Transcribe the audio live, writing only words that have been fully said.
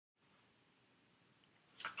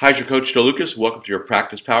Hi, it's your coach, Joe Lucas. Welcome to your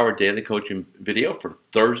Practice Power daily coaching video for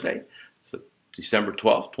Thursday, December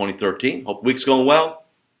 12th, 2013. Hope the week's going well.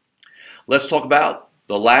 Let's talk about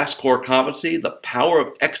the last core competency, the power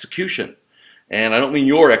of execution. And I don't mean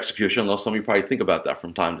your execution, although some of you probably think about that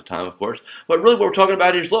from time to time, of course. But really what we're talking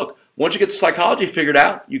about is, look, once you get the psychology figured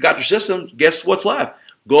out, you got your systems, guess what's left?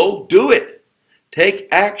 Go do it. Take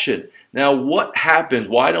action. Now, what happens?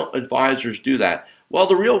 Why don't advisors do that? Well,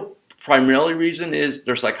 the real primarily reason is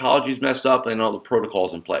their psychology is messed up and all the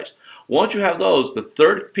protocols in place. Once you have those, the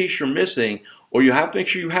third piece you're missing, or you have to make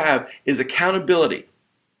sure you have, is accountability.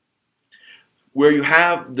 Where you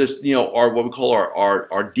have this, our what we call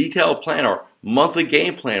our detailed plan, our monthly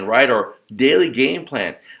game plan, right? Our daily game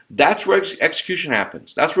plan. That's where execution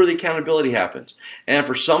happens. That's where the accountability happens. And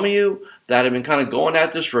for some of you that have been kind of going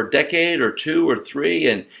at this for a decade or two or three,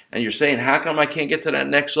 and you're saying, how come I can't get to that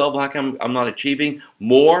next level? How come I'm not achieving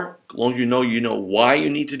more? As long as you know why you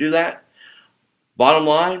need to do that. Bottom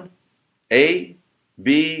line, A,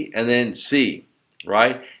 B, and then C,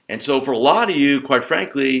 right? And so for a lot of you, quite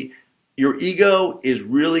frankly, your ego is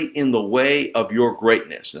really in the way of your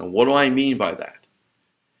greatness. And what do I mean by that?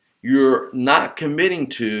 You're not committing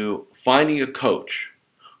to finding a coach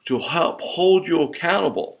to help hold you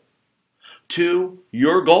accountable to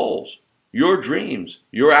your goals, your dreams,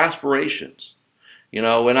 your aspirations. And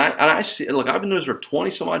I see, look, I've been doing this for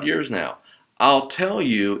 20 some odd years now. I'll tell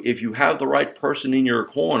you, if you have the right person in your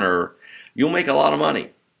corner, you'll make a lot of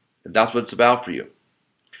money if that's what it's about for you.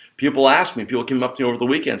 People ask me, people came up to me over the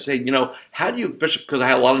weekend and say, how do you, because I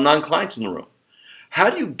had a lot of non-clients in the room,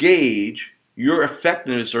 how do you gauge your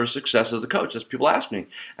effectiveness or success as a coach? That's people ask me.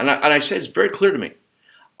 And I say it's very clear to me.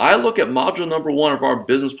 I look at module number 1 of our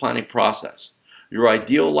business planning process, your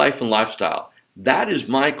ideal life and lifestyle. That is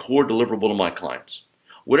my core deliverable to my clients.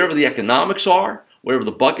 Whatever the economics are, whatever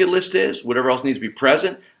the bucket list is, whatever else needs to be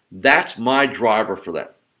present, that's my driver for them.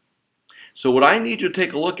 So what I need you to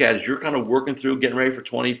take a look at is you're kind of working through getting ready for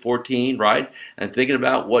 2014, right? And thinking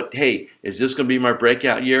about hey, is this going to be my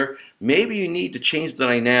breakout year? Maybe you need to change the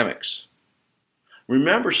dynamics.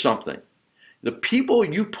 Remember something. The people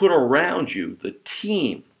you put around you, the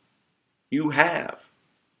team you have,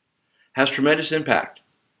 has tremendous impact.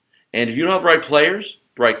 And if you don't have the right players,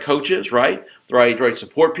 the right coaches, right? The right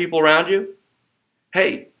support people around you,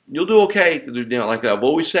 hey, you'll do okay. Like I've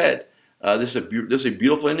always said, this is a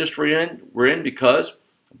beautiful industry we're in because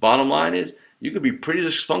the bottom line is you could be pretty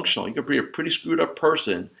dysfunctional. You could be a pretty screwed up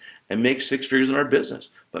person and make 6 figures in our business.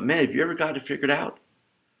 But man, have you ever got it figured out?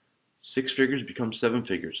 6 figures become 7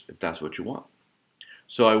 figures if that's what you want.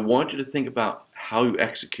 So I want you to think about how you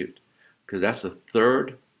execute, because that's the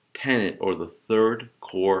third tenet or the third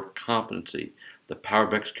core competency, the power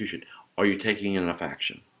of execution. Are you taking enough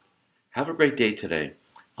action? Have a great day today.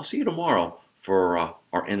 I'll see you tomorrow for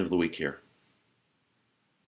our end of the week here.